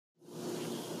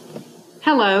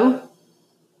Hello,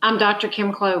 I'm Dr.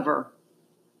 Kim Clover.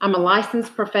 I'm a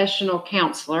licensed professional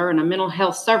counselor and a mental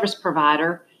health service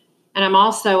provider, and I'm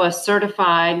also a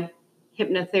certified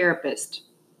hypnotherapist.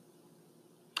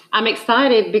 I'm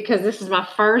excited because this is my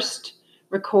first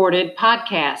recorded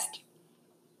podcast,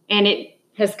 and it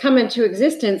has come into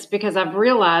existence because I've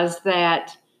realized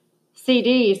that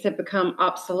CDs have become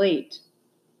obsolete.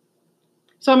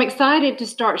 So I'm excited to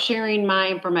start sharing my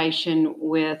information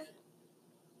with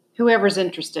whoever's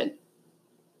interested.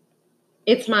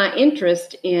 It's my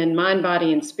interest in mind,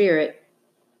 body, and spirit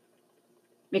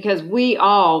because we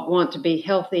all want to be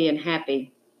healthy and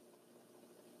happy.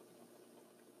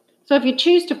 So if you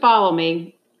choose to follow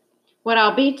me, what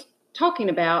I'll be talking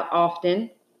about often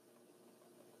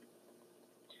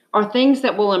are things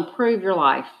that will improve your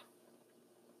life.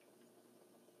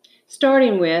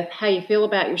 Starting with how you feel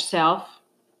about yourself,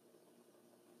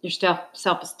 your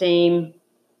self-esteem,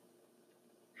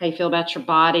 how you feel about your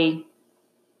body,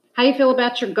 how you feel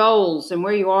about your goals and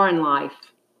where you are in life.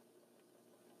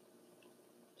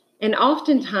 And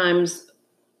oftentimes,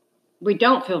 we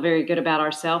don't feel very good about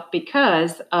ourselves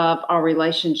because of our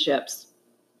relationships.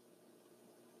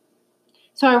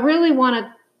 So I really want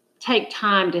to take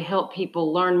time to help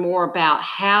people learn more about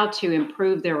how to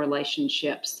improve their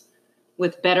relationships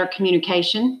with better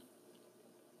communication,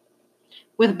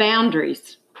 with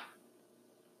boundaries,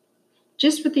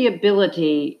 just with the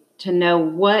ability to know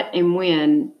what and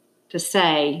when to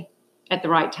say at the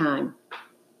right time.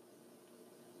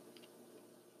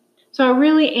 So I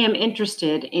really am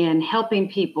interested in helping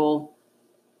people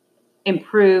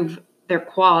improve their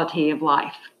quality of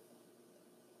life.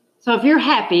 So if you're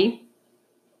happy,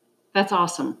 that's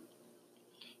awesome.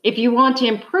 If you want to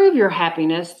improve your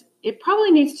happiness, it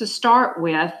probably needs to start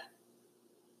with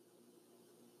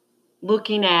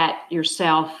looking at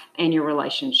yourself and your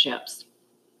relationships.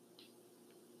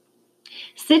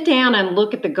 Sit down and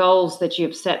look at the goals that you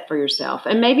have set for yourself,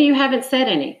 and maybe you haven't set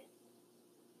any.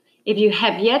 If you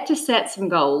have yet to set some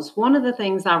goals, one of the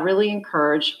things I really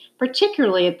encourage,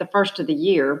 particularly at the first of the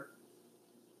year,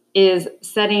 is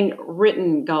setting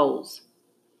written goals.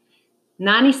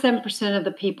 97% of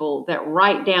the people that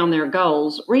write down their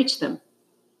goals reach them.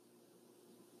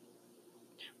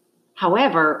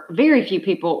 However, very few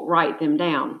people write them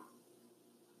down.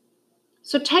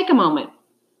 So take a moment.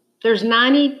 There's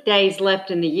 90 days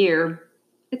left in the year.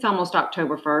 It's almost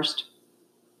October 1st.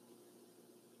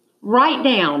 Write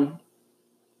down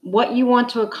what you want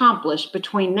to accomplish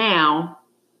between now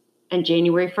and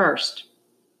January 1st.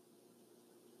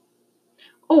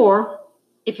 Or,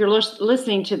 if you're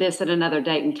listening to this at another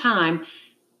date and time,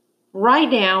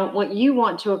 write down what you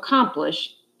want to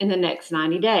accomplish in the next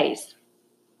 90 days.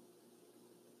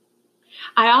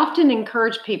 I often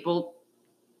encourage people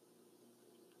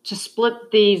to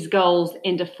split these goals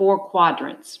into 4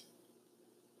 quadrants: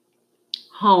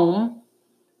 home,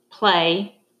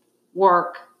 play,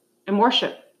 work, and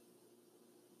worship.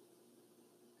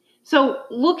 So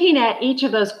looking at each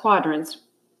of those quadrants,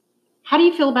 how do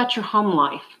you feel about your home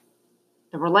life,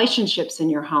 the relationships in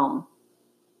your home,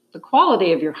 the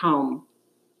quality of your home?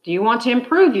 Do you want to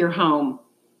improve your home?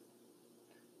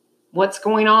 What's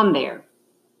going on there?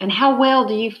 And how well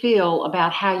do you feel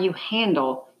about how you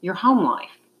handle your home life?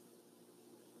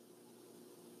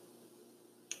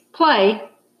 Play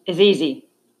is easy.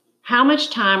 How much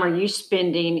time are you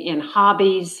spending in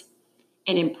hobbies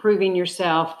and improving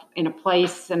yourself in a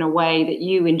place and a way that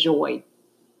you enjoy?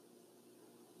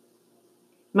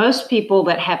 Most people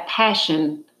that have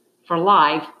passion for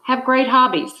life have great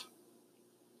hobbies.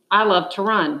 I love to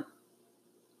run.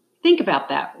 Think about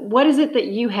that. What is it that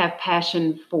you have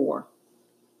passion for?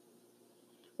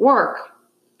 Work.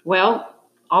 Well,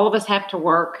 all of us have to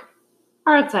work,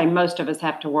 or I'd say most of us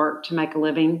have to work to make a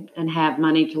living and have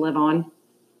money to live on.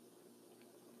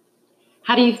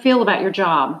 How do you feel about your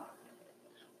job?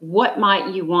 What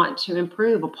might you want to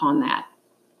improve upon that?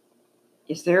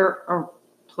 Is there a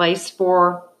place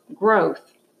for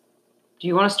growth? Do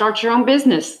you want to start your own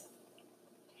business?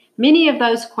 Many of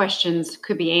those questions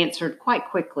could be answered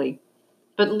quite quickly,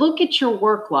 but look at your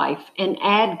work life and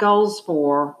add goals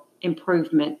for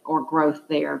improvement or growth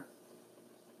there.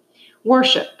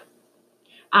 Worship.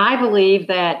 I believe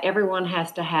that everyone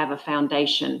has to have a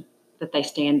foundation that they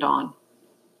stand on.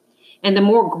 And the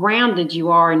more grounded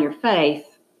you are in your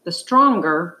faith, the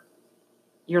stronger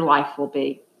your life will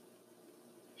be.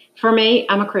 For me,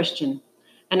 I'm a Christian,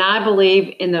 and I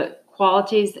believe in the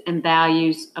qualities and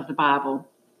values of the Bible.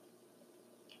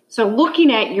 So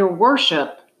looking at your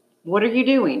worship, what are you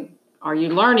doing? Are you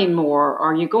learning more?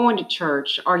 Are you going to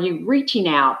church? Are you reaching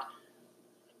out?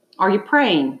 Are you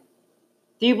praying?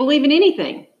 Do you believe in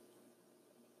anything?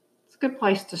 It's a good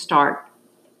place to start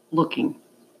looking.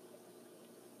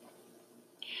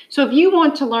 So if you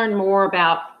want to learn more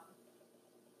about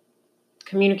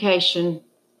communication,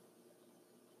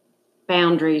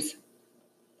 boundaries,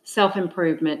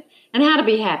 self-improvement, and how to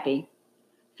be happy,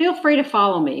 feel free to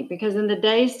follow me, because in the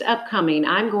days upcoming,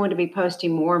 I'm going to be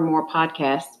posting more and more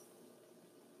podcasts.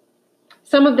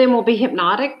 Some of them will be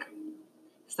hypnotic.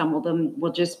 Some of them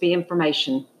will just be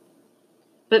information.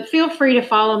 But feel free to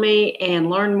follow me and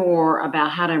learn more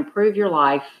about how to improve your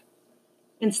life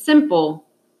in simple,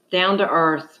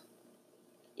 down-to-earth,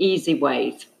 easy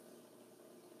ways.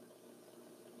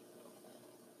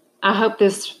 I hope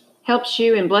this helps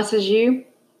you and blesses you,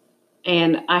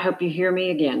 and I hope you hear me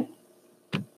again.